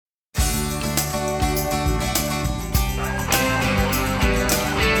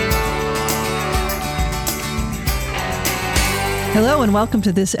Hello and welcome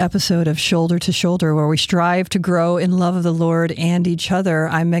to this episode of Shoulder to Shoulder, where we strive to grow in love of the Lord and each other.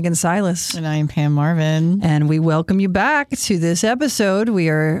 I'm Megan Silas. And I'm Pam Marvin. And we welcome you back to this episode. We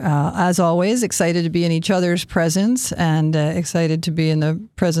are, as always, excited to be in each other's presence and excited to be in the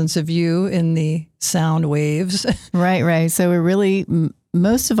presence of you in the sound waves. Right. So we're really,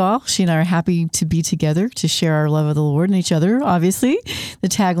 most of all, she and I are happy to be together to share our love of the Lord and each other, obviously, the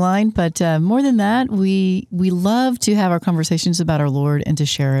tagline. But more than that, we love to have our conversations about our Lord and to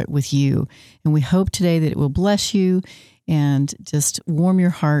share it with you. And we hope today that it will bless you and just warm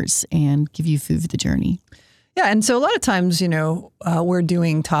your hearts and give you food for the journey. Yeah. And so a lot of times, we're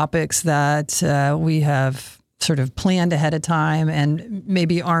doing topics that we have sort of planned ahead of time and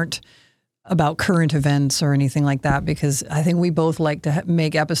maybe aren't about current events or anything like that, because I think we both like to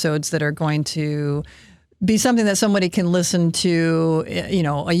make episodes that are going to be something that somebody can listen to,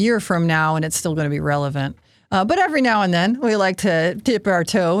 a year from now, and it's still going to be relevant. But every now and then, we like to dip our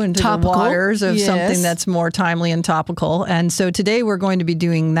toe into the waters of something that's more timely and topical. And so today we're going to be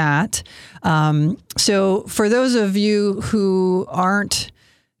doing that. So for those of you who aren't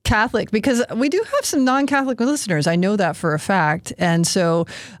Catholic, because we do have some non-Catholic listeners, I know that for a fact. And so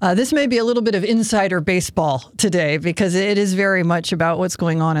this may be a little bit of insider baseball today, because it is very much about what's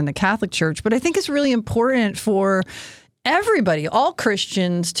going on in the Catholic Church. But I think it's really important for everybody, all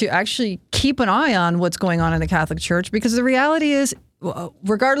Christians, to actually keep an eye on what's going on in the Catholic Church, because the reality is,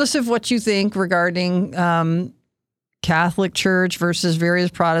 regardless of what you think regarding Catholic Church versus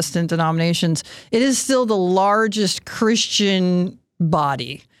various Protestant denominations, it is still the largest Christian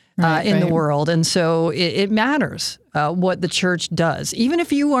body in the world. And so it matters what the church does. Even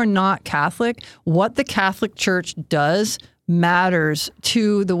if you are not Catholic, what the Catholic Church does matters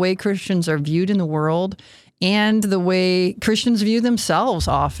to the way Christians are viewed in the world and the way Christians view themselves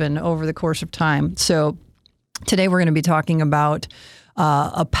often over the course of time. So today we're going to be talking about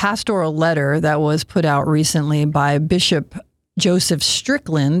a pastoral letter that was put out recently by Bishop Joseph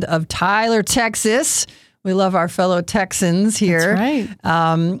Strickland of Tyler, Texas. We love our fellow Texans here. That's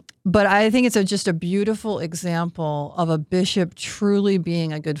right. But I think it's just a beautiful example of a bishop truly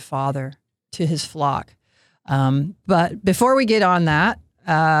being a good father to his flock. But before we get on that,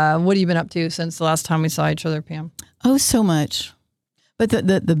 what have you been up to since the last time we saw each other, Pam? Oh, so much. But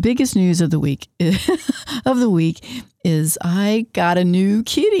the biggest news of the week is I got a new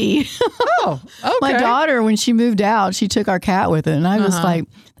kitty. Oh, okay. My daughter, when she moved out, she took our cat with her. And I was like,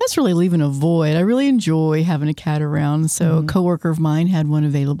 that's really leaving a void. I really enjoy having a cat around. So a coworker of mine had one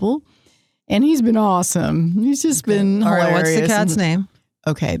available. And he's been awesome. He's just been hilarious. All right, what's the cat's name?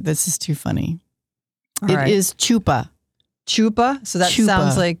 Okay, this is too funny. All right. It is Chupa. Chupa? So that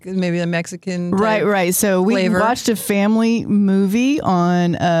sounds like maybe a Mexican type Right. So we flavor. watched a family movie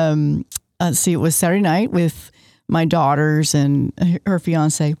on, it was Saturday night with my daughters and her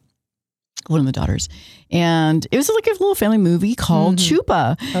fiance, one of the daughters. And it was like a little family movie called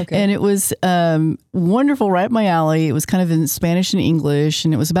Chupa. Okay. And it was wonderful, right up my alley. It was kind of in Spanish and English.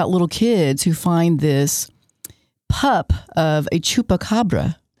 And it was about little kids who find this pup of a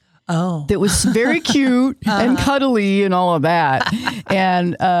chupacabra. Oh. That was very cute and cuddly and all of that.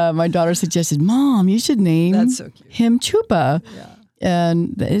 And my daughter suggested, Mom, you should name him Chupa. Yeah.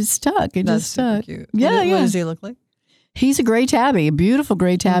 And it stuck. It That's just stuck. Super cute. Yeah, What does he look like? He's a gray tabby, a beautiful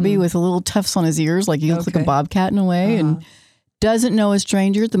gray tabby with a little tufts on his ears, like he looks like a bobcat in a way. And doesn't know a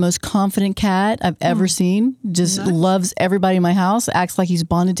stranger, the most confident cat I've ever seen. Just loves everybody in my house, acts like he's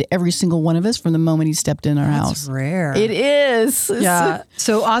bonded to every single one of us from the moment he stepped in our house. That's rare. It is. Yeah.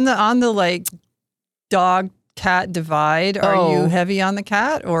 So on the like dog cat divide, are you heavy on the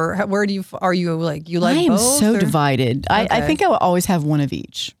cat, or where are you like I am both? so divided. I think I will always have one of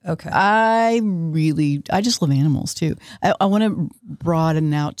each. Okay. I just love animals too. I want to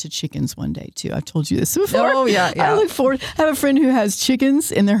broaden out to chickens one day too. I've told you this before. Oh yeah. I look forward. I have a friend who has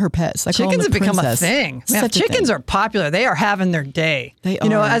chickens and they're her pets. Chickens have become a thing. Man, chickens are popular. They are having their day. They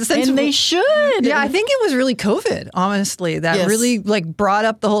are. And they should. Yeah, I think it was really COVID, honestly, that really like brought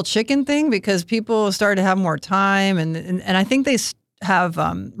up the whole chicken thing, because people started to have more time, and I think they have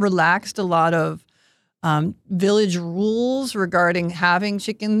relaxed a lot of village rules regarding having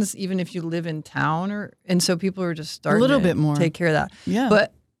chickens, even if you live in town, and so people are just starting a little bit more take care of that. Yeah,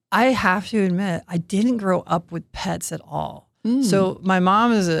 but I have to admit, I didn't grow up with pets at all. So my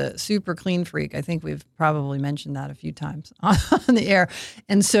mom is a super clean freak. I think we've probably mentioned that a few times on the air,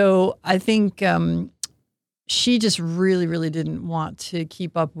 and so I think she just really, really didn't want to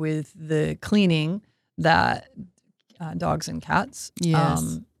keep up with the cleaning that dogs and cats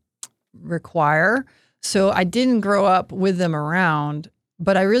require. So I didn't grow up with them around,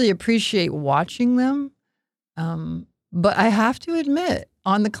 but I really appreciate watching them. But I have to admit,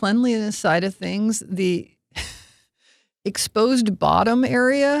 on the cleanliness side of things, the exposed bottom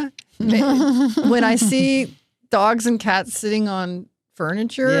area, when I see dogs and cats sitting on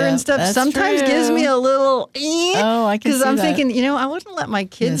furniture and stuff, sometimes gives me a little oh, I can see because I'm that. thinking, I wouldn't let my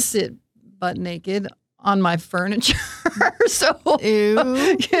kids sit butt naked on my furniture. So, Ew.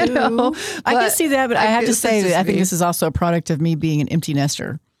 I can see that, but I have to say that I think this is also a product of me being an empty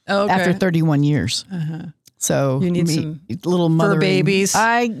nester after 31 years. So you need some little mother babies.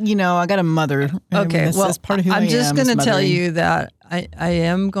 I got a mother. Okay, That's part of who I'm just going to tell mothering. you that I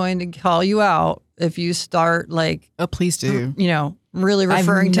am going to call you out if you start please do. Really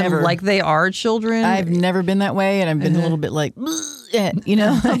referring to them like they are children. I've never been that way, and I've been a little bit like,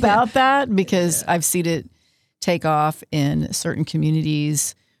 about that because I've seen it take off in certain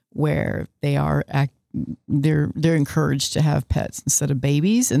communities where they are they're encouraged to have pets instead of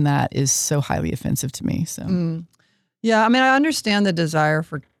babies, and that is so highly offensive to me. So, yeah, I mean, I understand the desire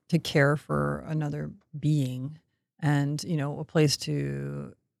to care for another being, and a place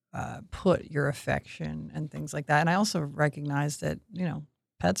to put your affection and things like that. And I also recognize that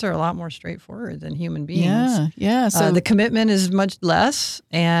pets are a lot more straightforward than human beings. Yeah. So the commitment is much less,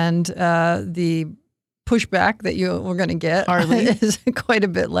 and the pushback that we're going to get is quite a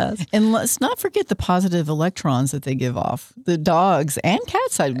bit less. And let's not forget the positive electrons that they give off. The dogs and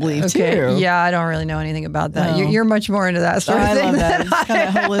cats, I believe, too. Yeah, I don't really know anything about that. No. You're much more into that sort of thing. I love that. It's kind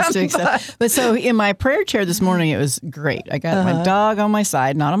of holistic stuff. But so in my prayer chair this morning, it was great. I got my dog on my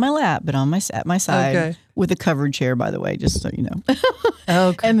side, not on my lap, but at my side with a covered chair, by the way, just so you know.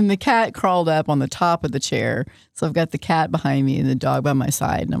 Okay. And then the cat crawled up on the top of the chair. So I've got the cat behind me and the dog by my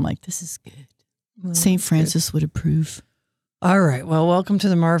side. And I'm like, this is good. St. Francis would approve. All right. Well, welcome to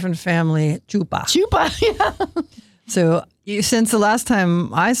the Marvin family. Chupa. Yeah. So since the last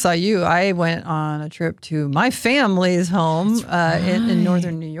time I saw you, I went on a trip to my family's home in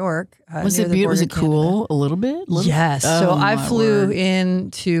northern New York. Was it beautiful? Was it cool a little bit? Yes. So I flew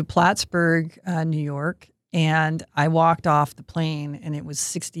into Plattsburgh, New York, and I walked off the plane, and it was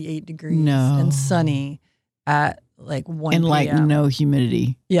 68 degrees and sunny at 1 and p.m. no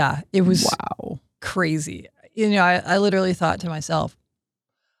humidity. Yeah, it was crazy. I literally thought to myself,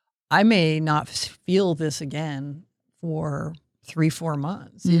 I may not feel this again for 3-4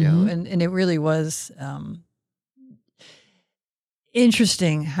 months, and it really was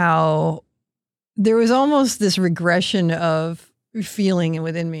interesting how there was almost this regression of feeling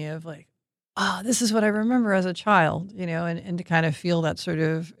within me of this is what I remember as a child, and to kind of feel that sort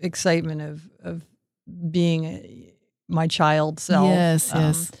of excitement of being my child self.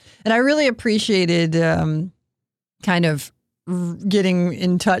 Yes. And I really appreciated kind of getting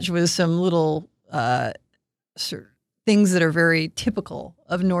in touch with some little sort of things that are very typical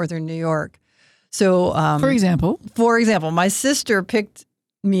of northern New York. So, for example, my sister picked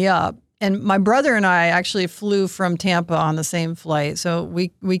me up, and my brother and I actually flew from Tampa on the same flight. So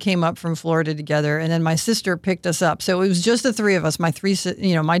we came up from Florida together, and then my sister picked us up. So it was just the three of us, my two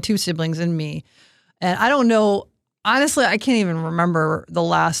siblings and me. And I don't know. Honestly, I can't even remember the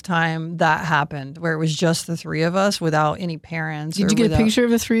last time that happened, where it was just the three of us without any parents. Did you get a picture of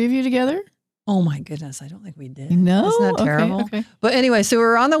the three of you together? Oh my goodness, I don't think we did. No? Isn't that terrible? Okay. But anyway, so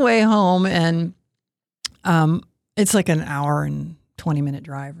we're on the way home, and it's like an hour and 20-minute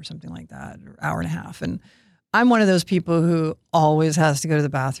drive or something like that, or hour and a half. And I'm one of those people who always has to go to the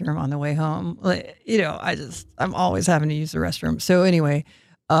bathroom on the way home. I'm always having to use the restroom. So anyway,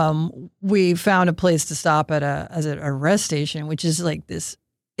 we found a place to stop at a rest station, which is like this.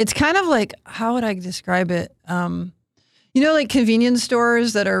 It's kind of like, how would I describe it? Like convenience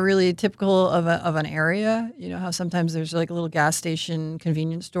stores that are really typical of an area. You know how sometimes there's like little gas station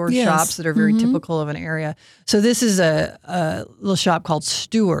convenience store shops that are very typical of an area. So this is a little shop called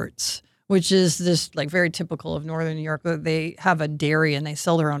Stewart's, which is this like very typical of northern New York. They have a dairy and they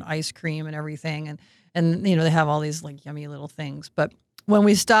sell their own ice cream and everything, and they have all these like yummy little things. But when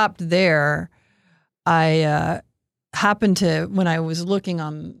we stopped there, I happened to, when I was looking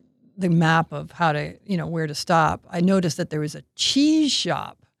on the map of how to, where to stop, I noticed that there was a cheese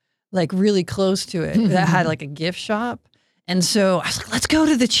shop like really close to it that had like a gift shop. And so I was like, let's go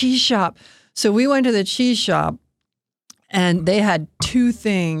to the cheese shop. So we went to the cheese shop, and they had two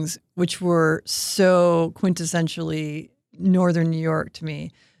things which were so quintessentially northern New York to me.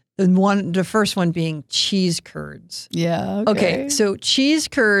 The first one being cheese curds. Yeah. Okay. So cheese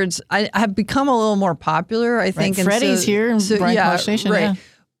curds, I have become a little more popular, I think. Right. Freddy's here in Bryan College Station. Right. Yeah.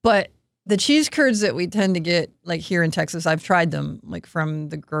 But the cheese curds that we tend to get like here in Texas, I've tried them like from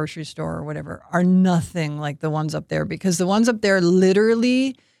the grocery store or whatever, are nothing like the ones up there, because the ones up there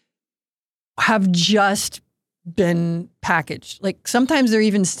literally have just been packaged. Like sometimes they're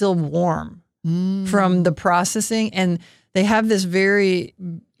even still warm from the processing, and they have this very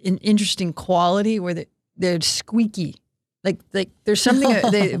interesting quality where they're squeaky. Like there's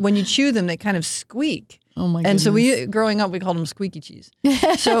something when you chew them, they kind of squeak. Oh my And goodness. so growing up, we called them squeaky cheese.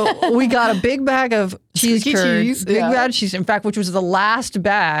 So we got a big bag of cheese Squeaky curds, cheese, big yeah. bag of cheese, in fact, which was the last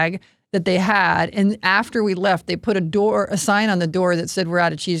bag that they had. And after we left, they put a sign on the door that said, "We're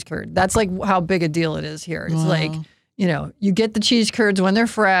out of cheese curd." That's like how big a deal it is here. It's like, you get the cheese curds when they're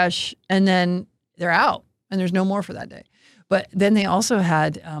fresh and then they're out and there's no more for that day. But then they also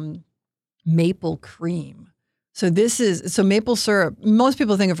had maple cream. So maple syrup. Most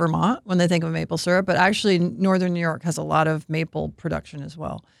people think of Vermont when they think of maple syrup, but actually Northern New York has a lot of maple production as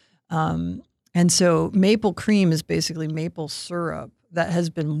well. And so maple cream is basically maple syrup that has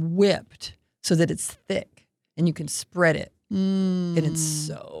been whipped so that it's thick and you can spread it. And it's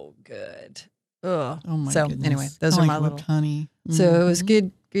so good. Ugh. Oh my so goodness. anyway, those I are like my little whipped honey. So it was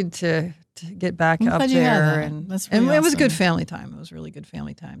good to get back I'm up glad you had there, that. and That's really it was good awesome. family time. It was really good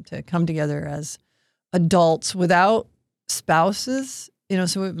family time to come together as adults without spouses.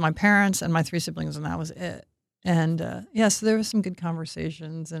 So with my parents and my 3 siblings, and that was it. And so there was some good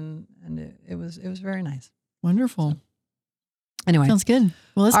conversations, and it was very nice. Wonderful. Anyway, Sounds good.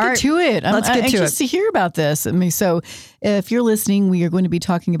 Well, let's All get right. to it. I'm Let's get to anxious to hear about this. I mean, so if you're listening, we are going to be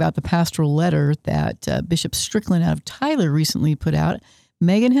talking about the pastoral letter that Bishop Strickland out of Tyler recently put out.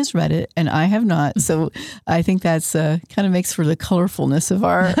 Megan has read it, and I have not. So I think that's kind of makes for the colorfulness of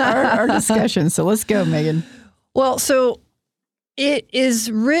our discussion. So let's go, Megan. Well, so it is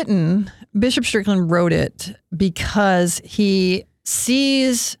written, Bishop Strickland wrote it because he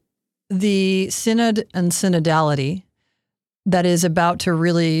sees the synod and synodality that is about to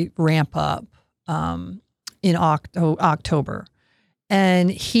really ramp up in October. And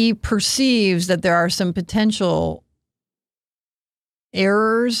he perceives that there are some potential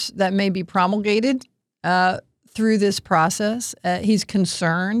errors that may be promulgated through this process. He's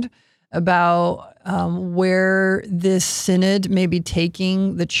concerned about where this synod may be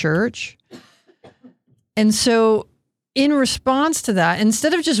taking the church. And so in response to that,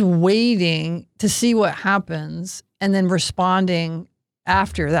 instead of just waiting to see what happens and then responding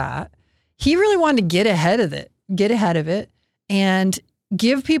after that, he really wanted to get ahead of it and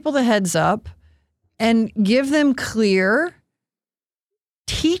give people the heads up and give them clear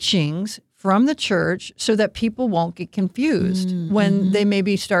teachings from the church so that people won't get confused when they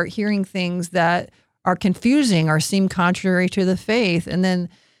maybe start hearing things that are confusing or seem contrary to the faith. And then,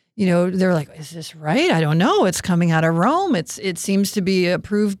 they're like, is this right? I don't know. It's coming out of Rome. It seems to be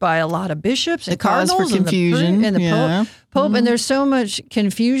approved by a lot of bishops and cardinals for confusion. and the Pope. And there's so much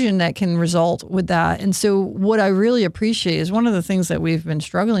confusion that can result with that. And so what I really appreciate is one of the things that we've been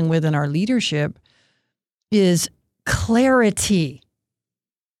struggling with in our leadership is clarity.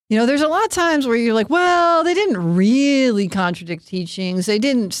 There's a lot of times where you're like, well, they didn't really contradict teachings. They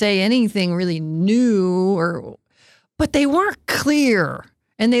didn't say anything really new, but they weren't clear.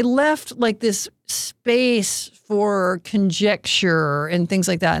 And they left like this space for conjecture and things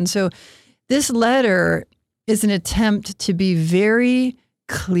like that. And so this letter is an attempt to be very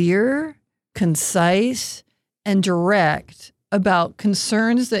clear, concise, and direct about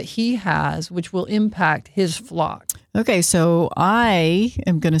concerns that he has, which will impact his flock. Okay, so I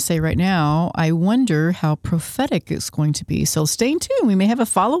am going to say right now, I wonder how prophetic it's going to be. So stay tuned. We may have a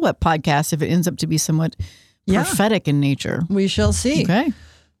follow-up podcast if it ends up to be somewhat prophetic in nature. We shall see. Okay.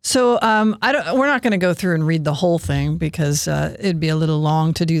 So we're not going to go through and read the whole thing because it'd be a little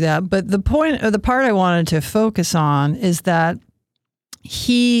long to do that. But the part I wanted to focus on is that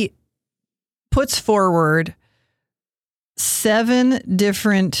he puts forward 7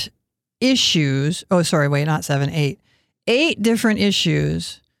 different issues. Oh, sorry, wait, not 7, 8. 8 different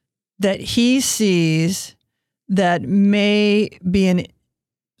issues that he sees that may be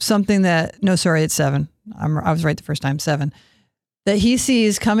something that, no, sorry, it's 7. I was right the first time, 7. That he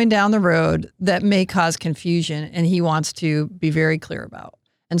sees coming down the road that may cause confusion and he wants to be very clear about.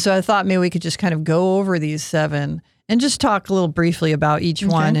 And so I thought maybe we could just kind of go over these 7 and just talk a little briefly about each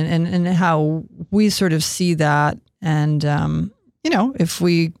one and how we sort of see that. And, if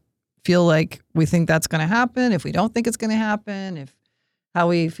we feel like we think that's going to happen, if we don't think it's going to happen, how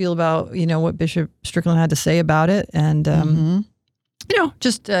we feel about, what Bishop Strickland had to say about it. And,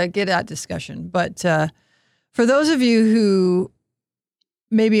 just get that discussion. But for those of you who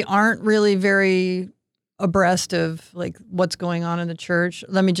maybe aren't really very abreast of like what's going on in the church,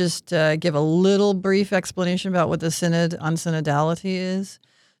 let me just give a little brief explanation about what the Synod on Synodality is.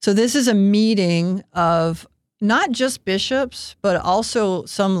 So this is a meeting of not just bishops, but also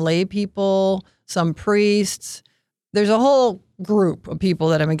some lay people, some priests. There's a whole group of people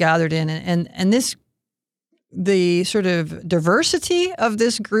that have been gathered in, and the sort of diversity of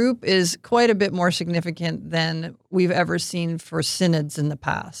this group is quite a bit more significant than we've ever seen for synods in the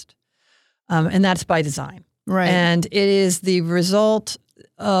past. And that's by design. Right. And it is the result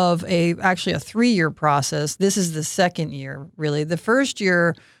of actually a 3-year process. This is the second year, really. The first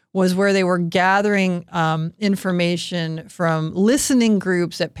year was where they were gathering information from listening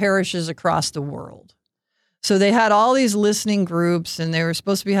groups at parishes across the world. So they had all these listening groups, and they were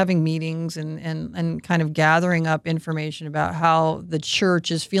supposed to be having meetings and kind of gathering up information about how the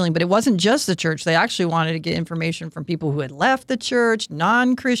church is feeling. But it wasn't just the church. They actually wanted to get information from people who had left the church,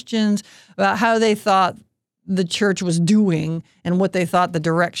 non-Christians, about how they thought the church was doing and what they thought the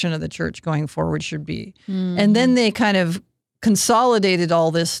direction of the church going forward should be. Mm-hmm. And then they kind of consolidated all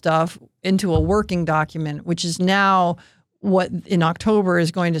this stuff into a working document, which is now what in October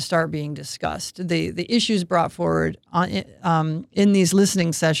is going to start being discussed. The issues brought forward in these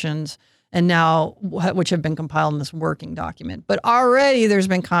listening sessions, and now which have been compiled in this working document. But already there's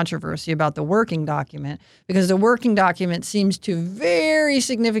been controversy about the working document, because the working document seems to very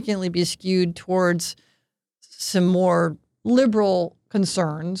significantly be skewed towards some more liberal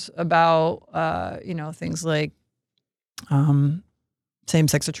concerns about things like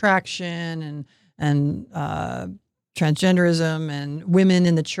same-sex attraction and transgenderism and women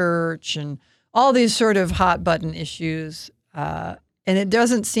in the church and all these sort of hot button issues. And it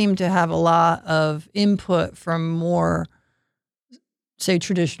doesn't seem to have a lot of input from more, say,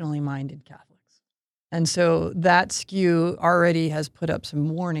 traditionally minded Catholics. And so that skew already has put up some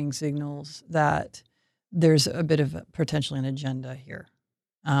warning signals that there's a bit of potentially an agenda here.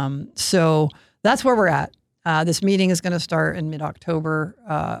 So that's where we're at. This meeting is going to start in mid-October,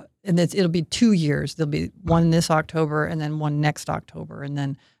 and it'll be 2 years. There'll be one this October and then one next October, and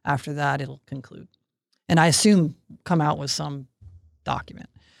then after that it'll conclude. And I assume come out with some document.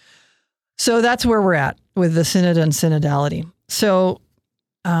 So that's where we're at with the Synod and Synodality. So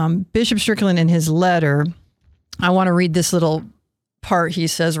Bishop Strickland, in his letter, I want to read this little part he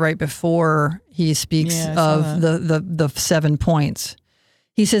says right before he speaks of the 7 points.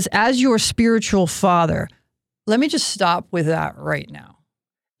 He says, as your spiritual father. Let me just stop with that right now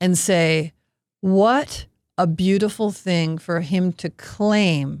and say, what a beautiful thing for him to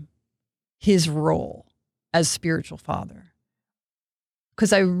claim his role as spiritual father.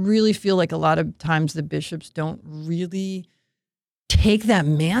 Because I really feel like a lot of times the bishops don't really take that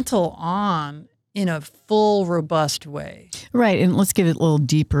mantle on in a full, robust way. Right. And let's get a little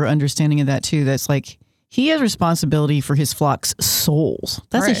deeper understanding of that too. That's like, he has responsibility for his flock's souls.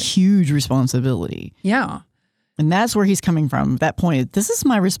 That's a huge responsibility. Yeah. And that's where he's coming from. That point, this is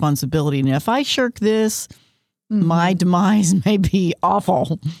my responsibility. And if I shirk this, my demise may be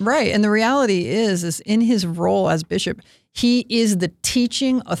awful. Right. And the reality is in his role as bishop, he is the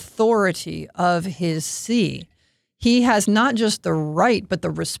teaching authority of his see. He has not just the right, but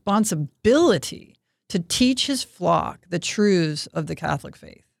the responsibility to teach his flock the truths of the Catholic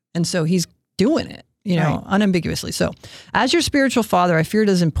faith. And so he's doing it. Unambiguously. So, as your spiritual father, I fear it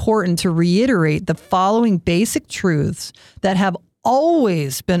is important to reiterate the following basic truths that have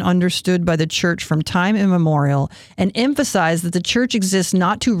always been understood by the church from time immemorial, and emphasize that the church exists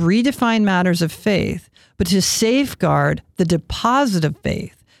not to redefine matters of faith, but to safeguard the deposit of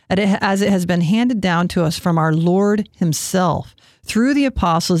faith as it has been handed down to us from our Lord himself through the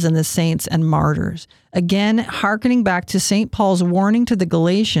apostles and the saints and martyrs. Again, hearkening back to St. Paul's warning to the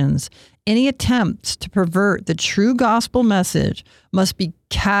Galatians, any attempts to pervert the true gospel message must be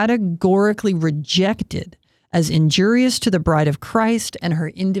categorically rejected as injurious to the bride of Christ and her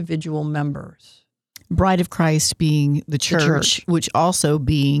individual members. Bride of Christ being the church. Which also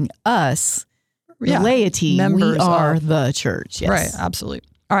being us, the laity, members we are the church. Yes. Right, absolutely.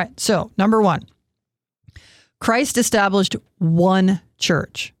 All right, so number 1, Christ established one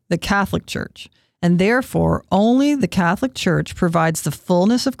church, the Catholic Church. And therefore, only the Catholic Church provides the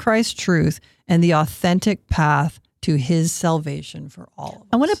fullness of Christ's truth and the authentic path to his salvation for all of us.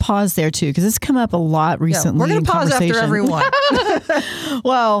 I want to pause there, too, because it's come up a lot recently. We're going to pause after everyone.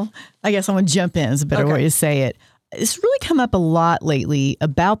 Well, I guess I'm going to jump in is a better way to say it. It's really come up a lot lately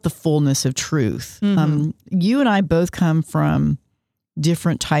about the fullness of truth. Mm-hmm. You and I both come from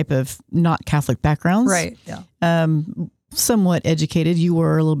different type of not Catholic backgrounds. Right, yeah. Somewhat educated. You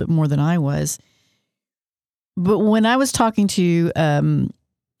were a little bit more than I was. But when I was talking to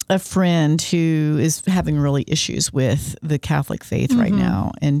a friend who is having really issues with the Catholic faith right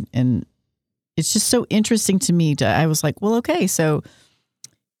now, and it's just so interesting to me. I was like, well, okay, so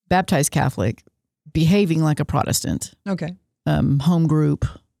baptized Catholic, behaving like a Protestant, okay, home group,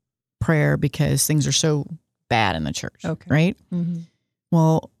 prayer because things are so bad in the church, Okay. right? Mm-hmm.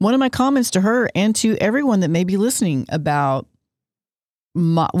 Well, one of my comments to her and to everyone that may be listening about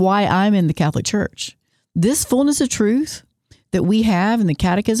why I'm in the Catholic Church, this fullness of truth that we have in the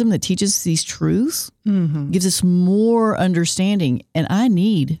catechism that teaches these truths gives us more understanding, and I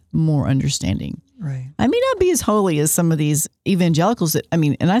need more understanding. Right. I may not be as holy as some of these evangelicals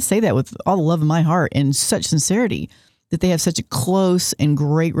and I say that with all the love of my heart and such sincerity, that they have such a close and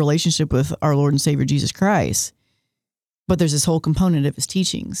great relationship with our Lord and Savior Jesus Christ. But there's this whole component of his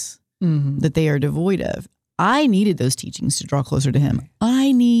teachings that they are devoid of. I needed those teachings to draw closer to him. Right.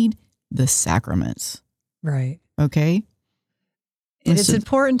 I need the sacraments. Right. Okay? And it's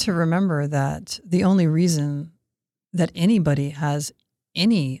important to remember that the only reason that anybody has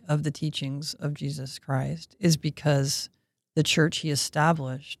any of the teachings of Jesus Christ is because the church he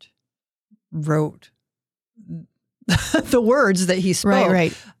established wrote the words that he spoke.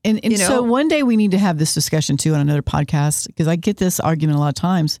 Right. And so one day we need to have this discussion too on another podcast, because I get this argument a lot of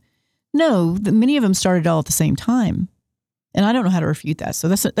times. No, many of them started all at the same time. And I don't know how to refute that. So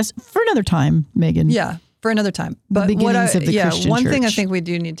that's for another time, Megan. Yeah, for another time. But beginnings of the Christian one church. thing I think we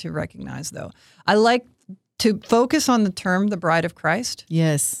do need to recognize, though, I like to focus on the term the bride of Christ.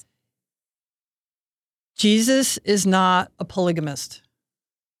 Yes. Jesus is not a polygamist.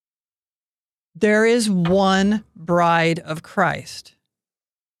 There is one bride of Christ,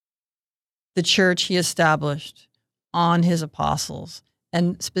 the church he established on his apostles,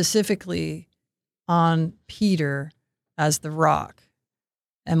 and specifically on Peter as the rock,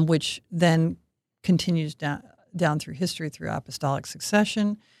 and which then continues down through history through apostolic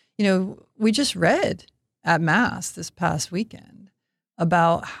succession. We just read at Mass this past weekend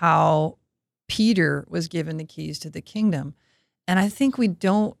about how Peter was given the keys to the kingdom. And I think we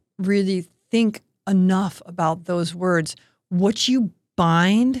don't really think enough about those words. What you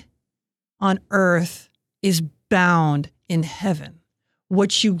bind on earth is bound in heaven.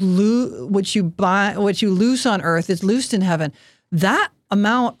 What you loose on earth is loosed in heaven. That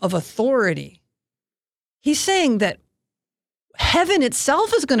amount of authority, he's saying that heaven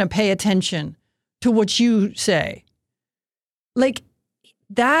itself is going to pay attention to what you say. Like,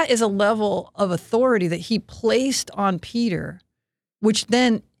 that is a level of authority that he placed on Peter, which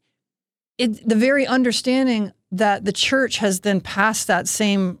then the very understanding that the church has then passed that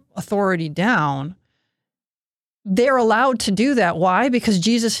same authority down. They're allowed to do that. Why? Because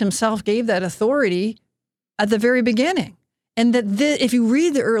Jesus himself gave that authority at the very beginning. And that if you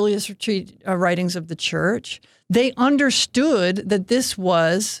read the earliest writings of the church, they understood that this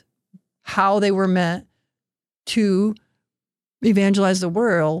was how they were meant to evangelize the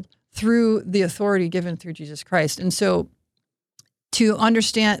world through the authority given through Jesus Christ. And so to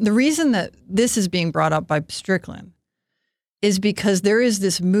understand, the reason that this is being brought up by Strickland is because there is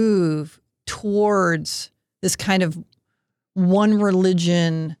this move towards this kind of one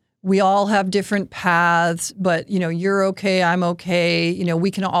religion. We all have different paths, but, you're okay, I'm okay.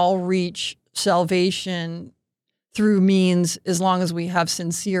 We can all reach salvation through means as long as we have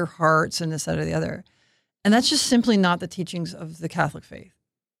sincere hearts and this, that, or the other. And that's just simply not the teachings of the Catholic faith.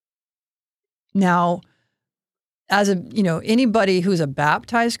 Now, as anybody who's a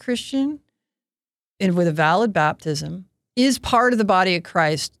baptized Christian and with a valid baptism is part of the body of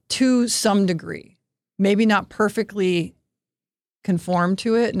Christ to some degree. Maybe not perfectly conform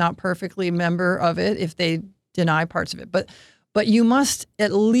to it, not perfectly a member of it if they deny parts of it. But you must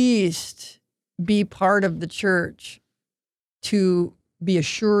at least be part of the church to be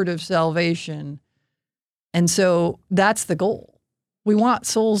assured of salvation. And so that's the goal. We want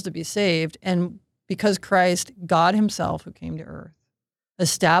souls to be saved. And because Christ, God himself who came to earth,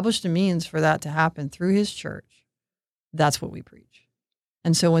 established a means for that to happen through his church, that's what we preach.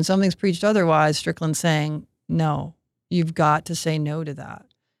 And so when something's preached otherwise, Strickland's saying, no, you've got to say no to that.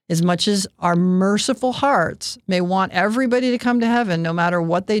 As much as our merciful hearts may want everybody to come to heaven, no matter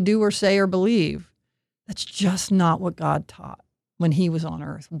what they do or say or believe, that's just not what God taught when he was on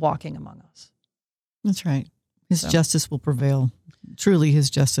earth walking among us. That's right. His justice will prevail. Truly his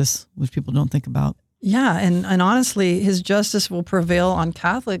justice, which people don't think about. Yeah, and honestly, his justice will prevail on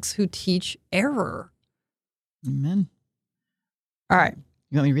Catholics who teach error. Amen. All right.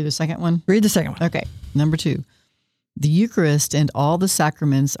 You want me to read the second one? Read the second one. Okay. Number 2. The Eucharist and all the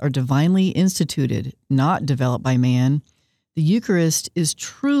sacraments are divinely instituted, not developed by man. The Eucharist is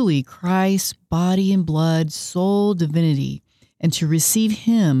truly Christ's body and blood, soul, divinity, and to receive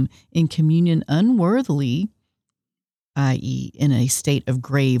him in communion unworthily, i.e., in a state of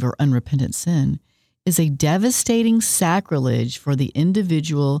grave or unrepentant sin, is a devastating sacrilege for the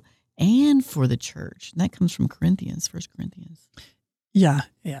individual and for the church. And that comes from Corinthians, 1 Corinthians. Yeah.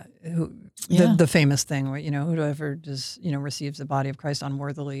 The famous thing where, whoever does, receives the body of Christ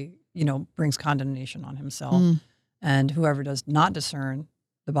unworthily, brings condemnation on himself. And whoever does not discern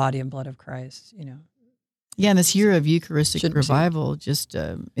the body and blood of Christ, Yeah, and this year of Eucharistic revival,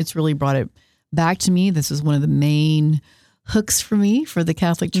 it's really brought it back to me. This is one of the main hooks for me for the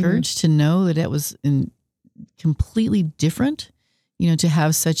Catholic Church to know that it was completely different, to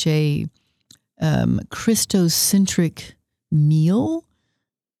have such a Christocentric meal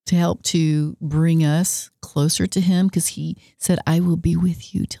to help to bring us closer to him, because he said, I will be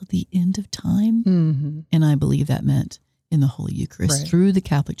with you till the end of time. And I believe that meant in the Holy Eucharist through the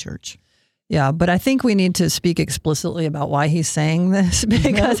Catholic Church. Yeah, but I think we need to speak explicitly about why he's saying this,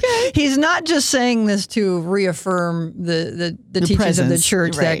 because he's not just saying this to reaffirm the teachings of the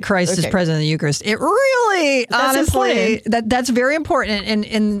Church that Christ is present in the Eucharist. It really, honestly, that's very important.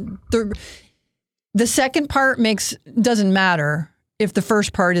 And the second part doesn't matter if the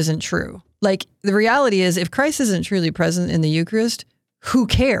first part isn't true. Like, the reality is, if Christ isn't truly present in the Eucharist, who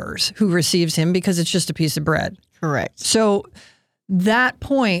cares who receives him, because it's just a piece of bread. Correct. So that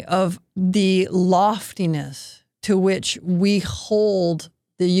point of the loftiness to which we hold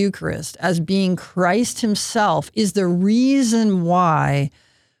the Eucharist as being Christ himself is the reason why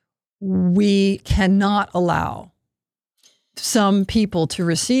we cannot allow some people to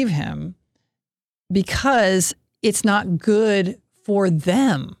receive him, because it's not good for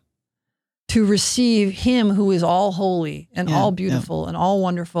them to receive him who is all holy and all beautiful and all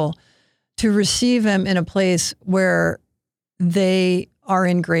wonderful, to receive him in a place where they are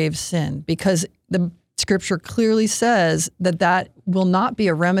in grave sin, because the Scripture clearly says that will not be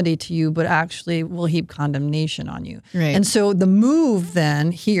a remedy to you, but actually will heap condemnation on you. Right. And so the move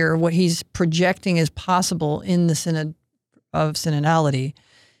then here, what he's projecting is possible in the Synod of Synodality,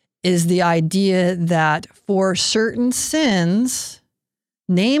 is the idea that for certain sins,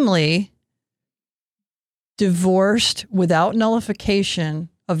 namely divorced without nullification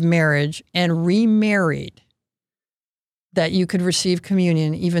of marriage and remarried, that you could receive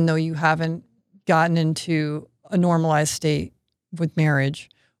communion even though you haven't gotten into a normalized state with marriage,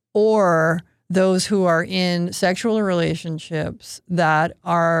 or those who are in sexual relationships that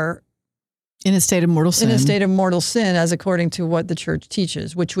are in a state of mortal sin. In a state of mortal sin, as according to what the Church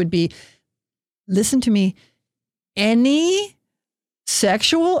teaches, which would be, listen to me, any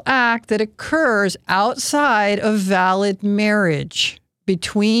sexual act that occurs outside of valid marriage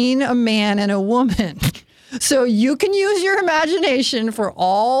between a man and a woman. So you can use your imagination for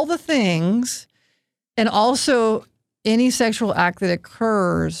all the things, and also any sexual act that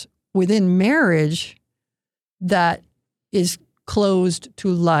occurs within marriage that is closed to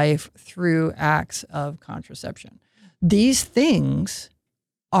life through acts of contraception. These things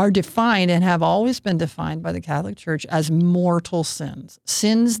are defined and have always been defined by the Catholic Church as mortal sins,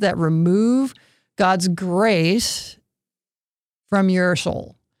 sins that remove God's grace from your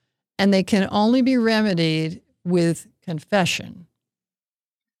soul. And they can only be remedied with confession.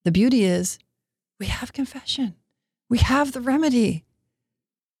 The beauty is, we have confession. We have the remedy.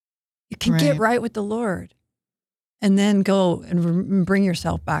 You can get right with the Lord, and then go and bring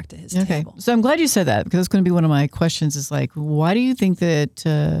yourself back to his table. So I'm glad you said that, because it's going to be one of my questions is like, why do you think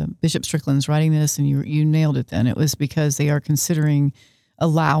that Bishop Strickland's writing this? And you nailed it then. It was because they are considering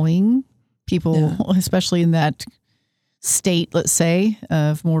allowing people, especially in that state, let's say,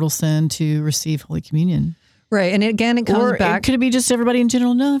 of mortal sin, to receive Holy Communion. Right. And again, it comes back. Could it be just everybody in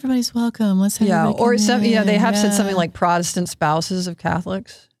general? No, everybody's welcome. Let's have or some, they have said something like Protestant spouses of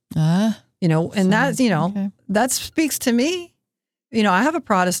Catholics. And that's, that speaks to me. I have a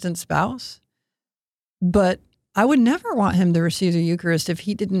Protestant spouse, but I would never want him to receive the Eucharist if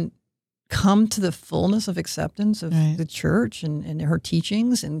he didn't come to the fullness of acceptance of the Church and her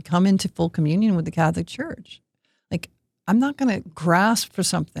teachings, and come into full communion with the Catholic Church. Like, I'm not going to grasp for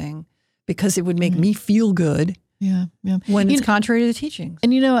something because it would make me feel good when it's contrary to the teachings.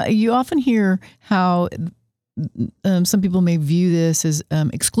 And, you often hear how some people may view this as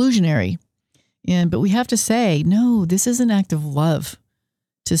exclusionary. But we have to say, no, this is an act of love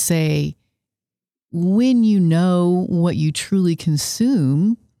to say, when you know what you truly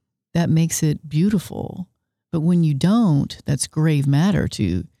consume, that makes it beautiful. But when you don't, that's grave matter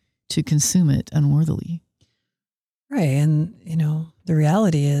to consume it unworthily. Right. And, the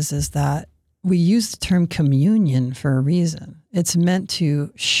reality is that we use the term communion for a reason. It's meant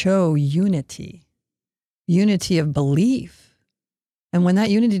to show unity of belief. And when that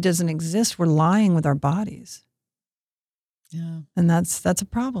unity doesn't exist, we're lying with our bodies. Yeah. And that's a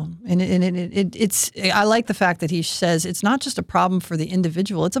problem. And it's I like the fact that he says it's not just a problem for the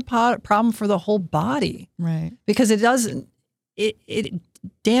individual, it's a problem for the whole body. Right. Because it doesn't, it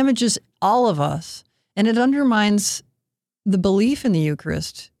damages all of us, and it undermines the belief in the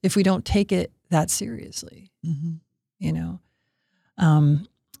Eucharist if we don't take it that seriously.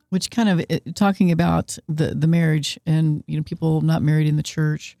 Which kind of talking about the marriage and people not married in the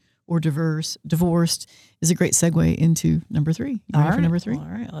church or divorced is a great segue into number 3. You ready for number 3? All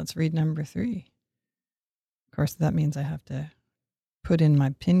right, let's read number 3. Of course, that means I have to put in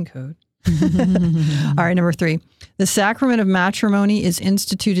my PIN code. All right, number 3. The sacrament of matrimony is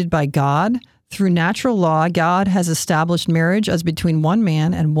instituted by God. Through natural law, God has established marriage as between one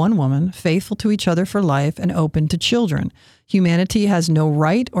man and one woman, faithful to each other for life and open to children. Humanity has no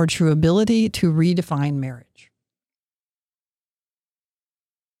right or true ability to redefine marriage.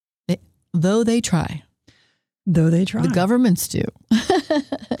 Though they try. The governments do.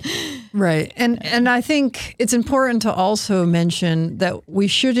 Right. And I think it's important to also mention that we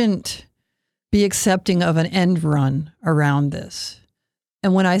shouldn't be accepting of an end run around this.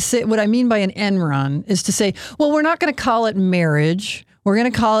 And when I say, what I mean by an end run is to say, well, we're not going to call it marriage. We're going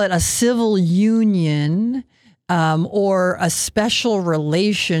to call it a civil union, or a special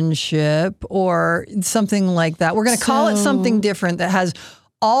relationship or something like that. We're going to call it something different that has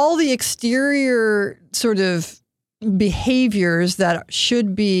all the exterior sort of behaviors that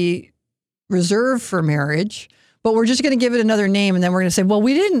should be reserved for marriage, but we're just going to give it another name, and then we're going to say, well,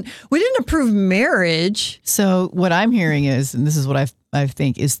 we didn't approve marriage. So what I'm hearing is, and this is what I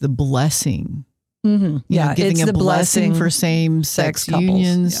think is the blessing. Mm-hmm. Yeah, giving it's a the blessing for same-sex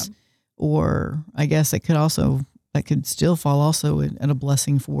unions, yeah. Or I guess that could still fall also in a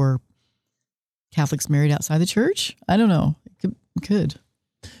blessing for Catholics married outside the church. I don't know. It could.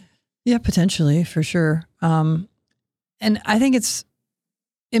 Yeah, potentially, for sure. And I think it's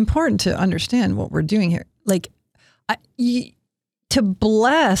important to understand what we're doing here. Like, to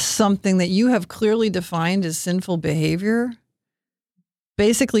bless something that you have clearly defined as sinful behavior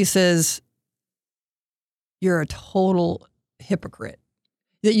basically says you're a total hypocrite,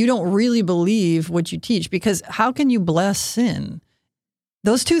 that you don't really believe what you teach, because how can you bless sin?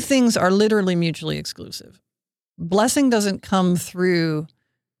 Those two things are literally mutually exclusive. Blessing doesn't come through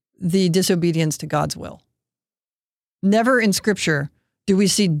the disobedience to God's will. Never in Scripture do we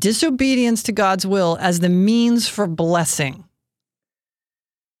see disobedience to God's will as the means for blessing.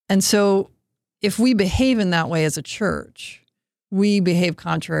 And so if we behave in that way as a church, we behave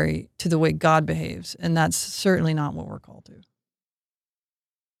contrary to the way God behaves, and that's certainly not what we're called to.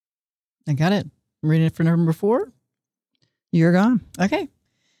 I got it. I'm reading it for number 4. You're gone. Okay.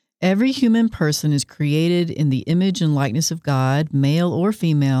 Every human person is created in the image and likeness of God, male or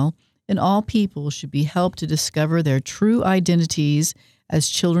female, and all people should be helped to discover their true identities as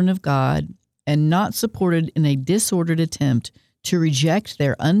children of God and not supported in a disordered attempt to reject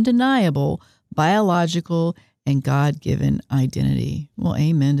their undeniable biological and God-given identity. Well,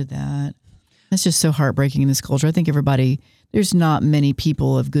 amen to that. That's just so heartbreaking in this culture. I think there's not many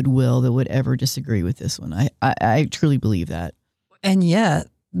people of goodwill that would ever disagree with this one. I truly believe that. And yet,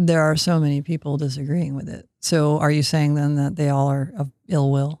 there are so many people disagreeing with it. So are you saying then that they all are of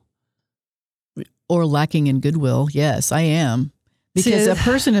ill will? Or lacking in goodwill? Yes, I am. Because a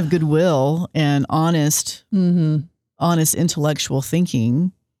person of goodwill and honest intellectual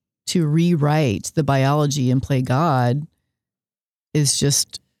thinking to rewrite the biology and play God is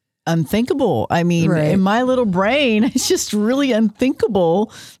just unthinkable. I mean, in my little brain, it's just really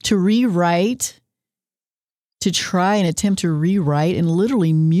unthinkable to try and attempt to rewrite and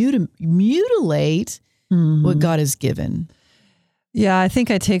literally mutilate what God has given. Yeah, I think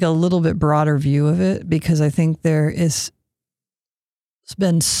I take a little bit broader view of it, because I think there's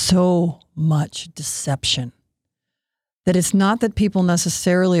been so much deception that it's not that people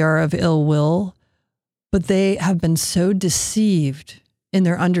necessarily are of ill will, but they have been so deceived in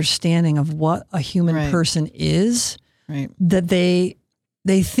their understanding of what a human person is, that they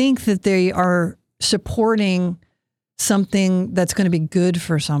think that they are supporting something that's going to be good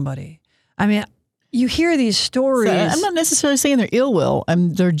for somebody. I mean, you hear these stories. So I'm not necessarily saying they're ill will.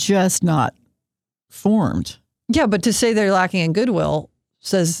 They're just not formed. Yeah, but to say they're lacking in goodwill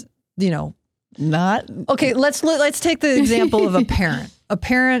says, not. Okay, let's take the example of a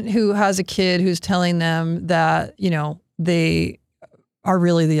parent who has a kid who's telling them that, they are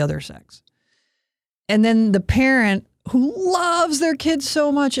really the other sex. And then the parent who loves their kids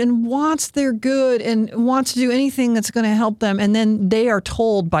so much and wants their good and wants to do anything that's going to help them. And then they are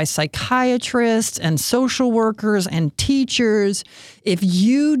told by psychiatrists and social workers and teachers, if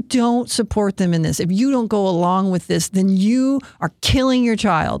you don't support them in this, if you don't go along with this, then you are killing your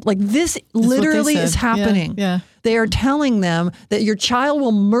child. Like, this literally is happening. Yeah. They are telling them that your child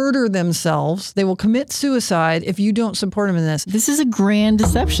will murder themselves. They will commit suicide if you don't support them in this. This is a grand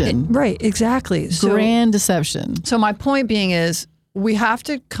deception. Right, exactly. Grand deception. So my point being is we have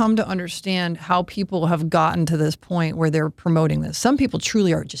to come to understand how people have gotten to this point where they're promoting this. Some people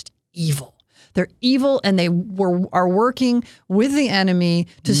truly are just evil. They're evil, and they are working with the enemy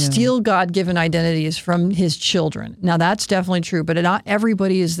to steal God-given identities from his children. Now, that's definitely true, but not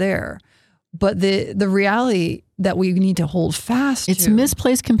everybody is there. But the reality that we need to hold fast to. It's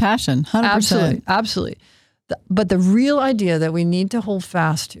misplaced compassion, 100%. Absolutely. But the real idea that we need to hold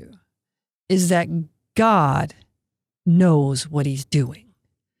fast to is that God knows what he's doing.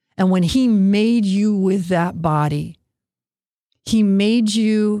 And when he made you with that body, he made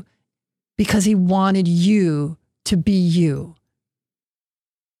you because he wanted you to be you.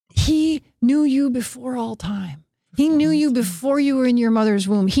 He knew you before all time. He knew you before you were in your mother's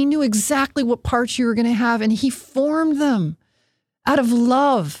womb. He knew exactly what parts you were going to have, and he formed them out of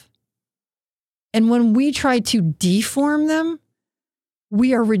love. And when we try to deform them,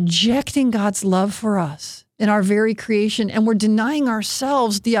 we are rejecting God's love for us in our very creation, and we're denying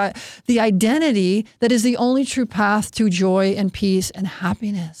ourselves the identity that is the only true path to joy and peace and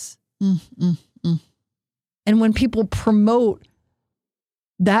happiness. And when people promote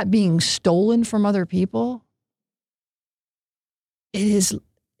that being stolen from other people, it's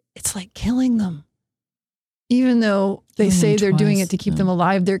like killing them. Even though they say they're doing it to keep them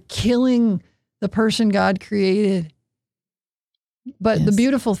alive, they're killing the person God created. But the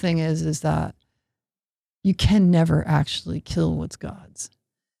beautiful thing is that you can never actually kill what's God's,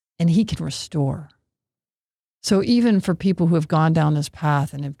 and he can restore. So even for people who have gone down this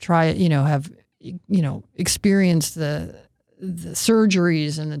path and have tried, have experienced the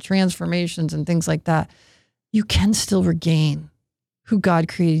surgeries and the transformations and things like that, you can still regain who God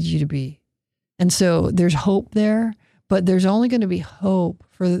created you to be. And so there's hope there, but there's only going to be hope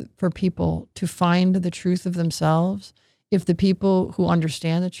for people to find the truth of themselves if the people who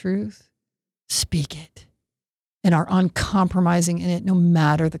understand the truth speak it and are uncompromising in it no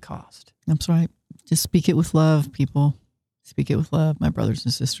matter the cost. That's right. Just speak it with love, people. Speak it with love, my brothers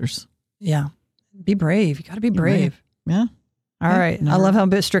and sisters. Yeah. Be brave. You got to be brave. Yeah. All right. I love how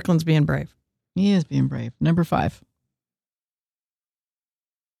Strickland's being brave. He is being brave. Number 5.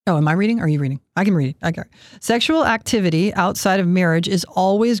 Oh, am I reading? Or are you reading? I can read it. I got it. Sexual activity outside of marriage is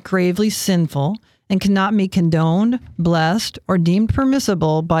always gravely sinful and cannot be condoned, blessed, or deemed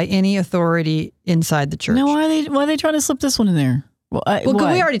permissible by any authority inside the church. Now, why are they trying to slip this one in there? Well,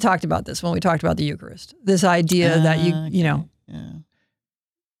 we already talked about this when we talked about the Eucharist. This idea that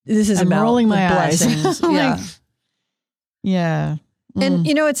this is about rolling my blessings. eyes. Yeah. And,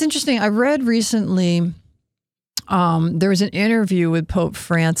 it's interesting. I read recently, there was an interview with Pope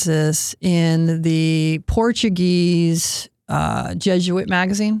Francis in the Portuguese Jesuit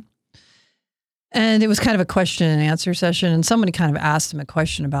magazine. And it was kind of a question and answer session. And somebody kind of asked him a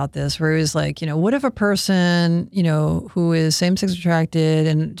question about this, where he was like, what if a person, who is same-sex attracted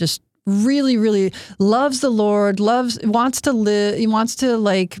and just really, really loves the Lord, wants to live, he wants to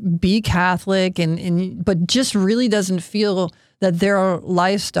like be Catholic but just really doesn't feel that their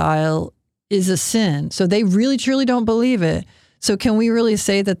lifestyle is a sin. So they really, truly don't believe it. So can we really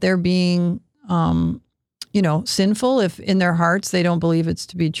say that they're being, sinful if in their hearts they don't believe it's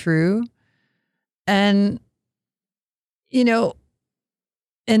to be true? And,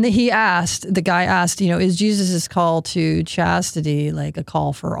 and the guy asked, is Jesus' call to chastity like a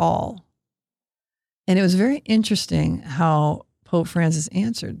call for all? And it was very interesting how Pope Francis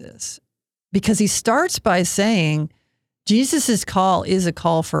answered this, because he starts by saying Jesus' call is a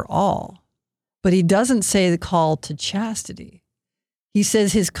call for all, but he doesn't say the call to chastity. He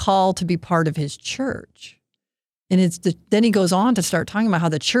says his call to be part of his church. And then he goes on to start talking about how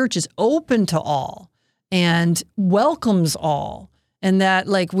the church is open to all and welcomes all. And that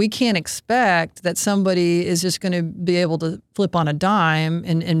like we can't expect that somebody is just going to be able to flip on a dime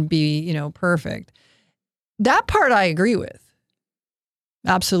and be, perfect. That part I agree with.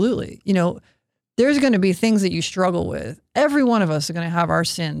 Absolutely. There's going to be things that you struggle with. Every one of us are going to have our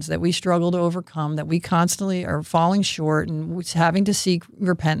sins that we struggle to overcome, that we constantly are falling short and having to seek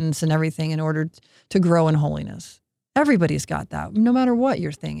repentance and everything in order to grow in holiness. Everybody's got that, no matter what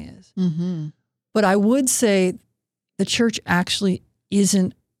your thing is. Mm-hmm. But I would say the church actually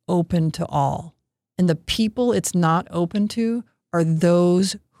isn't open to all. And the people it's not open to are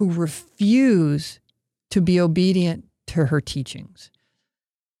those who refuse to be obedient to her teachings.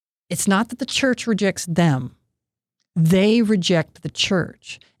 It's not that the church rejects them. They reject the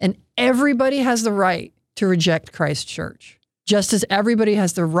church. And everybody has the right to reject Christ's church, just as everybody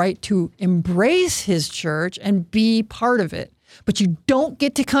has the right to embrace his church and be part of it. But you don't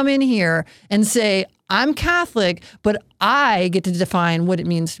get to come in here and say, I'm Catholic, but I get to define what it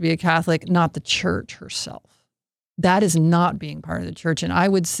means to be a Catholic, not the church herself. That is not being part of the church. And I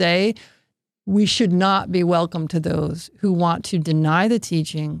would say we should not be welcome to those who want to deny the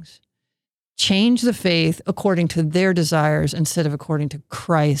teachings, change the faith according to their desires instead of according to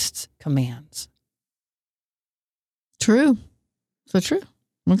Christ's commands. True. So true.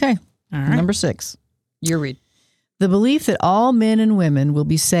 Okay. All right. Number 6. You read. The belief that all men and women will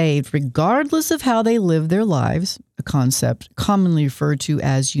be saved regardless of how they live their lives, a concept commonly referred to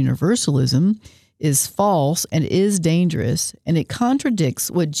as universalism, is false and is dangerous, and it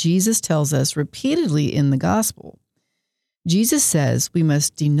contradicts what Jesus tells us repeatedly in the gospel. Jesus says we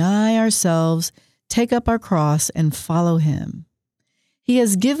must deny ourselves, take up our cross, and follow him. He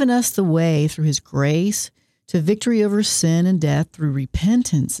has given us the way through his grace to victory over sin and death through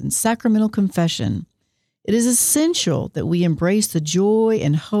repentance and sacramental confession. It is essential that we embrace the joy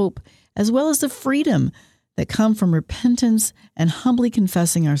and hope as well as the freedom that come from repentance and humbly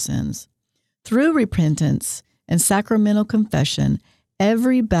confessing our sins. Through repentance and sacramental confession,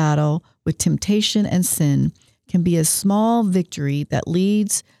 every battle with temptation and sin can be a small victory that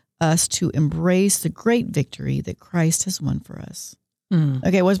leads us to embrace the great victory that Christ has won for us.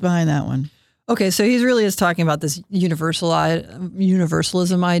 Okay, what's behind that one? Okay, so he really is talking about this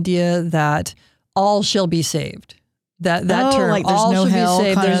universalism idea that all shall be saved. That term, like there's all no shall hell be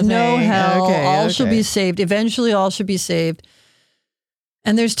saved. kind There's of no thing. hell. Okay, all shall okay. be saved. Eventually, all should be saved.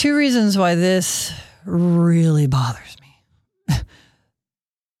 And there's 2 reasons why this really bothers me.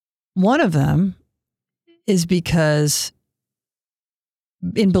 One of them is because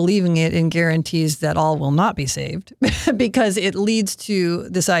in believing it, it guarantees that all will not be saved because it leads to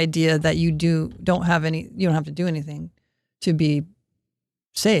this idea that you don't have to do anything to be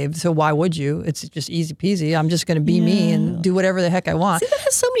saved. So why would you? It's just easy peasy. I'm just going to be me and do whatever the heck I want. See, that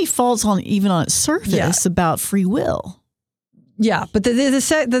has so many faults even on its surface about free will. Yeah, but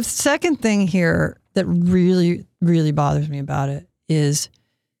the second thing here that really, really bothers me about it is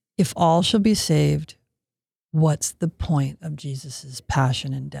if all shall be saved, what's the point of Jesus's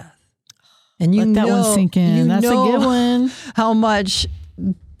passion and death? And Let that one sink in. That's a good one. How much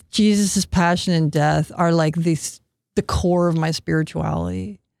Jesus's passion and death are like the core of my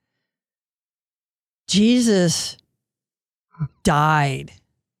spirituality. Jesus died,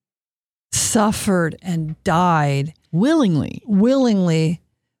 suffered and died willingly,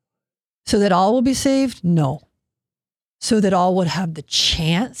 so that all will be saved? No. So that all would have the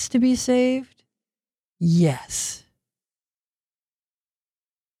chance to be saved? Yes.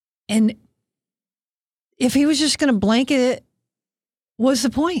 And if he was just going to blanket it, what's the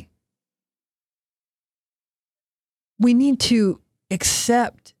point? We need to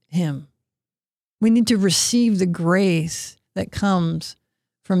accept him. We need to receive the grace that comes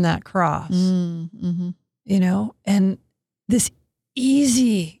from that cross. Mm-hmm. You know, and this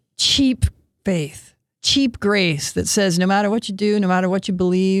easy, cheap faith, cheap grace that says no matter what you do, no matter what you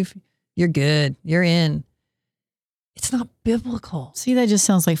believe, you're good, you're in. It's not biblical. See, that just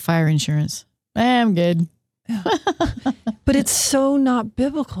sounds like fire insurance. I'm good. Yeah. But it's so not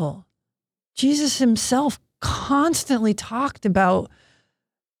biblical. Jesus himself constantly talked about,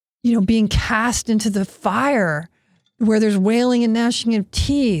 being cast into the fire where there's wailing and gnashing of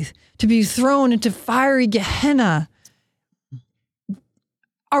teeth, to be thrown into fiery Gehenna.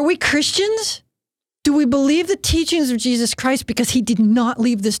 Are we Christians? Do we believe the teachings of Jesus Christ because he did not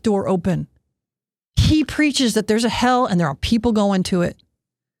leave this door open? He preaches that there's a hell and there are people going to it.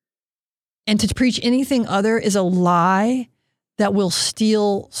 And to preach anything other is a lie that will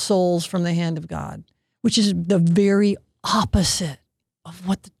steal souls from the hand of God, which is the very opposite of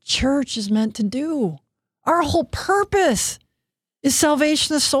what the church is meant to do. Our whole purpose is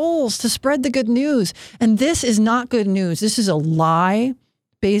salvation of souls, to spread the good news. And this is not good news. This is a lie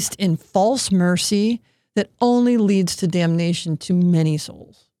based in false mercy that only leads to damnation to many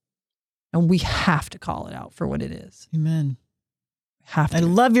souls. And we have to call it out for what it is. Amen. Have to. I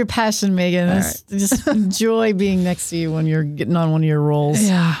love your passion, Megan. I just enjoy being next to you when you're getting on one of your roles.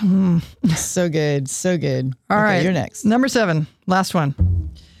 Yeah. So good. So good. All right. You're next. Number 7, last one.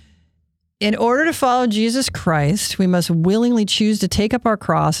 In order to follow Jesus Christ, we must willingly choose to take up our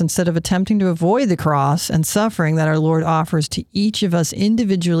cross instead of attempting to avoid the cross and suffering that our Lord offers to each of us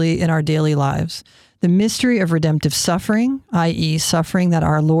individually in our daily lives. The mystery of redemptive suffering, i.e. suffering that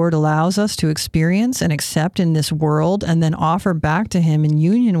our Lord allows us to experience and accept in this world and then offer back to him in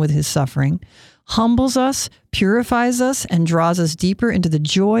union with his suffering, humbles us, purifies us, and draws us deeper into the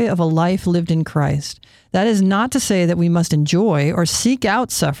joy of a life lived in Christ. That is not to say that we must enjoy or seek out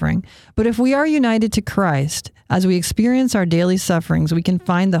suffering, but if we are united to Christ, as we experience our daily sufferings, we can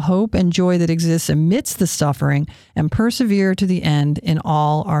find the hope and joy that exists amidst the suffering and persevere to the end in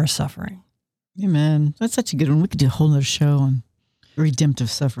all our suffering. Amen. That's such a good one. We could do a whole other show on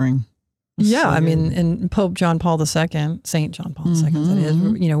redemptive suffering. Yeah, I mean, and Pope John Paul II, Saint John Paul II, that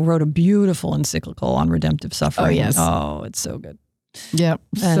is, wrote a beautiful encyclical on redemptive suffering. Oh, yes. Oh, it's so good. Yep,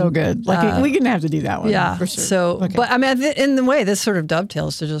 so good. Like we're gonna have to do that one. Yeah, for sure. So, okay. But I mean, in the way, this sort of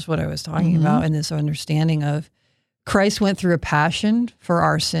dovetails to just what I was talking about, and this understanding of Christ went through a passion for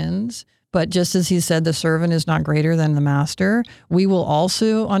our sins. But just as he said, the servant is not greater than the master, we will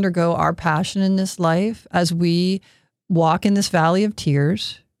also undergo our passion in this life as we walk in this valley of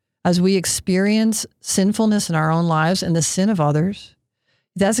tears, as we experience sinfulness in our own lives and the sin of others.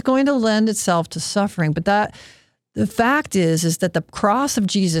 That's going to lend itself to suffering. But the fact is that the cross of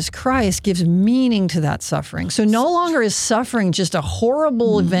Jesus Christ gives meaning to that suffering. So no longer is suffering just a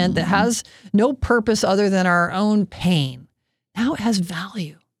horrible event that has no purpose other than our own pain. Now it has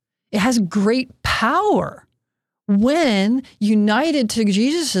value. It has great power when united to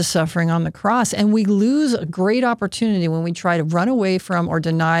Jesus' suffering on the cross, and we lose a great opportunity when we try to run away from or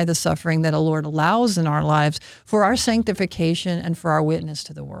deny the suffering that the Lord allows in our lives for our sanctification and for our witness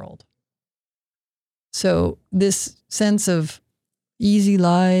to the world. So this sense of easy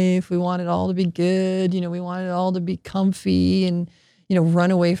life, we want it all to be good, we want it all to be comfy and,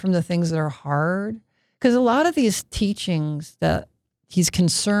 run away from the things that are hard. Because a lot of these teachings that he's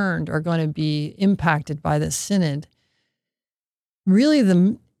concerned are going to be impacted by this synod. Really,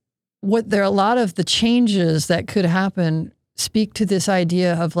 a lot of the changes that could happen speak to this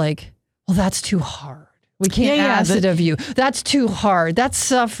idea of like, well, that's too hard. We can't ask it of you. That's too hard. That's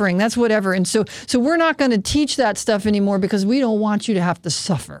suffering. That's whatever. And so we're not going to teach that stuff anymore because we don't want you to have to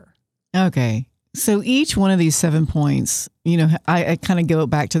suffer. Okay. So each one of these 7 points, I kind of go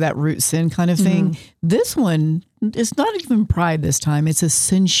back to that root sin kind of thing. This one, it's not even pride this time. It's a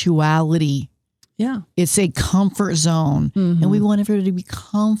sensuality. Yeah. It's a comfort zone. And we want everybody to be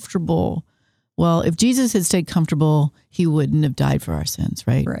comfortable. Well, if Jesus had stayed comfortable, he wouldn't have died for our sins,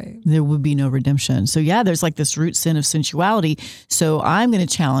 right? Right. There would be no redemption. So yeah, there's like this root sin of sensuality. So I'm going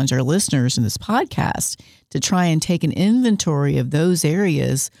to challenge our listeners in this podcast to try and take an inventory of those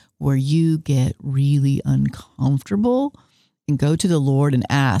areas where you get really uncomfortable and go to the Lord and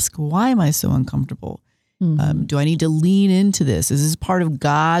ask, why am I so uncomfortable? Do I need to lean into this? Is this part of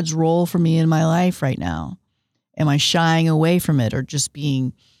God's role for me in my life right now? Am I shying away from it or just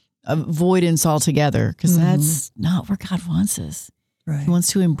being avoidance altogether? Because that's not where God wants us. Right. He wants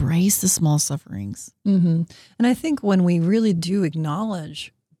to embrace the small sufferings. And I think when we really do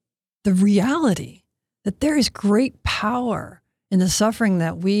acknowledge the reality that there is great power in the suffering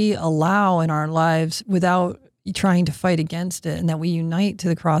that we allow in our lives without trying to fight against it, and that we unite to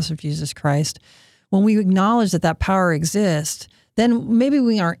the cross of Jesus Christ, when we acknowledge that power exists, then maybe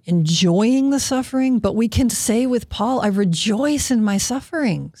we aren't enjoying the suffering, but we can say with Paul, I rejoice in my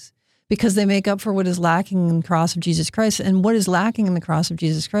sufferings because they make up for what is lacking in the cross of Jesus Christ. And what is lacking in the cross of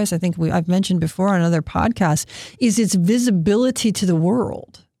Jesus Christ, I think I've mentioned before on other podcasts, is its visibility to the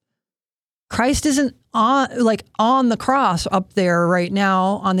world. Christ isn't on the cross up there right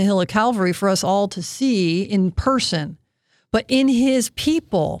now on the hill of Calvary for us all to see in person, but in his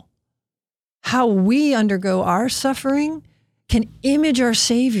people, how we undergo our suffering can image our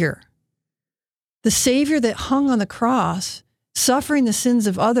Savior. The Savior that hung on the cross, suffering the sins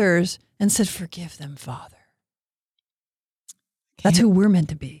of others, and said, forgive them, Father. That's who we're meant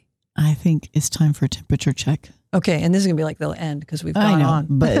to be. I think it's time for a temperature check. Okay, and this is going to be like the end because we've gone on.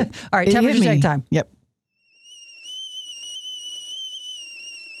 But all right, temperature check time. Yep.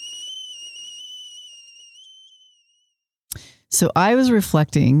 So I was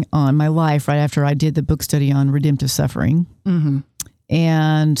reflecting on my life right after I did the book study on redemptive suffering.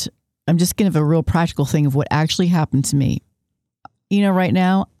 And I'm just going to have a real practical thing of what actually happened to me. Right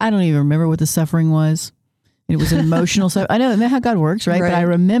now, I don't even remember what the suffering was. It was emotional stuff. I know, isn't that how God works, right? But I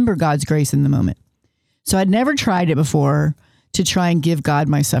remember God's grace in the moment. So I'd never tried it before to try and give God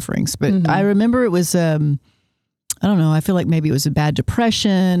my sufferings. But I remember it was, I don't know, I feel like maybe it was a bad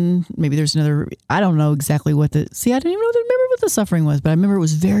depression. Maybe there's another, I don't know exactly what I didn't even remember what the suffering was, but I remember it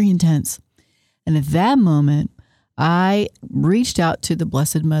was very intense. And at that moment, I reached out to the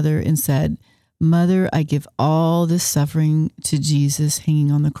Blessed Mother and said, Mother, I give all this suffering to Jesus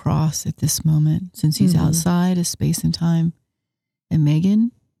hanging on the cross at this moment, since he's outside of space and time. And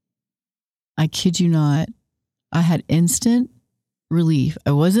Megan, I kid you not, I had instant relief.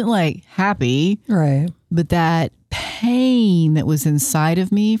 I wasn't like happy, Right. but that pain that was inside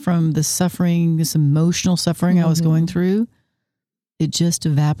of me from the suffering, this emotional suffering I was going through, it just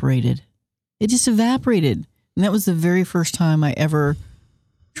evaporated. It just evaporated. And that was the very first time I ever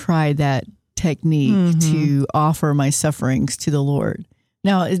tried that technique to offer my sufferings to the Lord.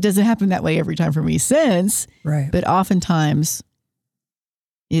 Now, it doesn't happen that way every time for me since, Right. but oftentimes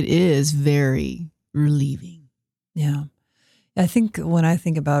it is very relieving. Yeah. I think when I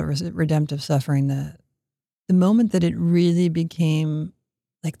think about redemptive suffering, the moment that it really became,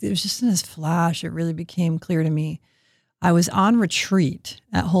 like, it was just in this flash, it really became clear to me. I was on retreat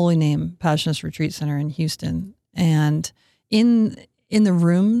at Holy Name Passionist Retreat Center in Houston. And in the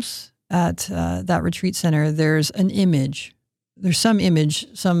rooms at that retreat center, there's an image. There's some image,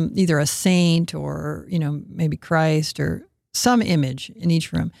 some either a saint or, maybe Christ or some image in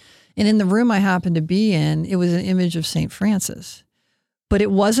each room. And in the room I happened to be in, it was an image of St. Francis. But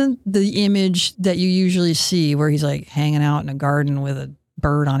it wasn't the image that you usually see where he's like hanging out in a garden with a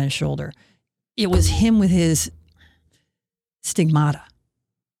bird on his shoulder. It was him with his stigmata.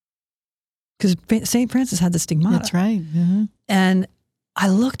 Because St. Francis had the stigmata. That's right. And I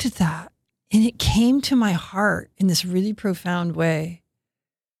looked at that and it came to my heart in this really profound way.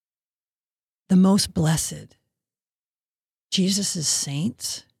 The most blessed, Jesus'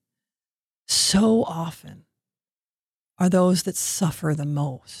 saints, so often are those that suffer the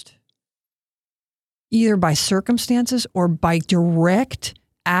most, either by circumstances or by direct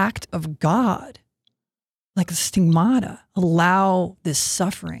act of God, like a stigmata, allow this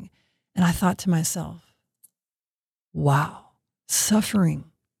suffering. And I thought to myself, wow, suffering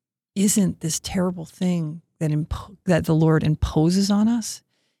isn't this terrible thing that the Lord imposes on us.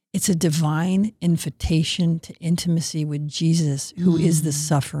 It's a divine invitation to intimacy with Jesus, who is the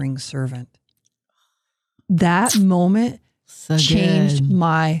suffering servant. That moment changed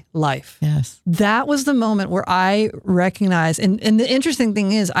my life. Yes. That was the moment where I recognized, and the interesting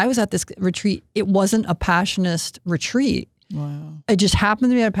thing is, I was at this retreat. It wasn't a Passionist retreat. Wow. It just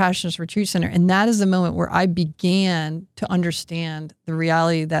happened to be at a Passionist retreat center. And that is the moment where I began to understand the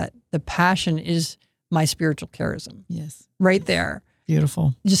reality that the Passion is my spiritual charism. Yes. Right there.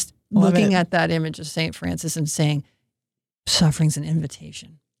 Beautiful. Just Love looking it. at that image of St. Francis and saying, suffering's an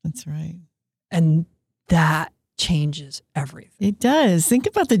invitation. That's right. And that changes everything. It does. Think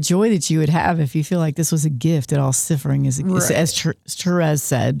about the joy that you would have if you feel like this was a gift, that all suffering is, Right. as Therese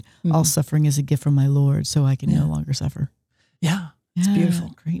said, all suffering is a gift from my Lord, so I can no longer suffer. Yeah. It's Yeah,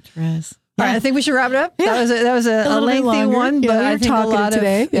 beautiful. Great, Therese. All right, I think we should wrap it up. Yeah. That was a little bit lengthy longer. one, Yeah, but we I were think a talking lot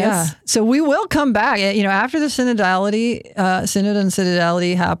today. of Yes. So we will come back. After the Synodality, Synod and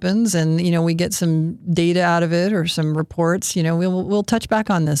Synodality happens, and we get some data out of it or some reports. We'll touch back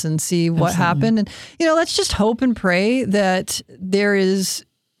on this and see what happened, and let's just hope and pray that there is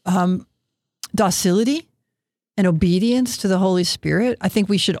docility and obedience to the Holy Spirit. I think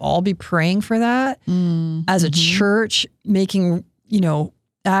we should all be praying for that as a church, making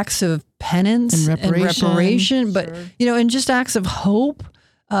acts of penance and reparation, but and just acts of hope,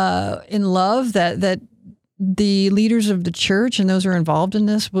 in love that the leaders of the church and those who are involved in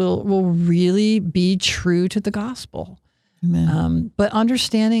this will really be true to the gospel. Amen. But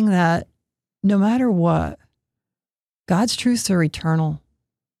understanding that no matter what, God's truths are eternal,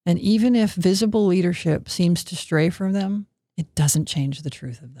 and even if visible leadership seems to stray from them, it doesn't change the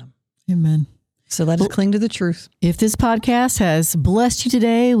truth of them. Amen. So let us cling to the truth. If this podcast has blessed you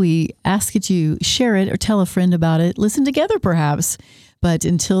today, we ask that you share it or tell a friend about it. Listen together, perhaps. But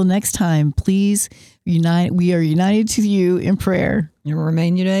until next time, please unite. We are united to you in prayer. You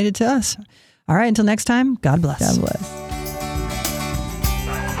remain united to us. All right, until next time, God bless. God bless.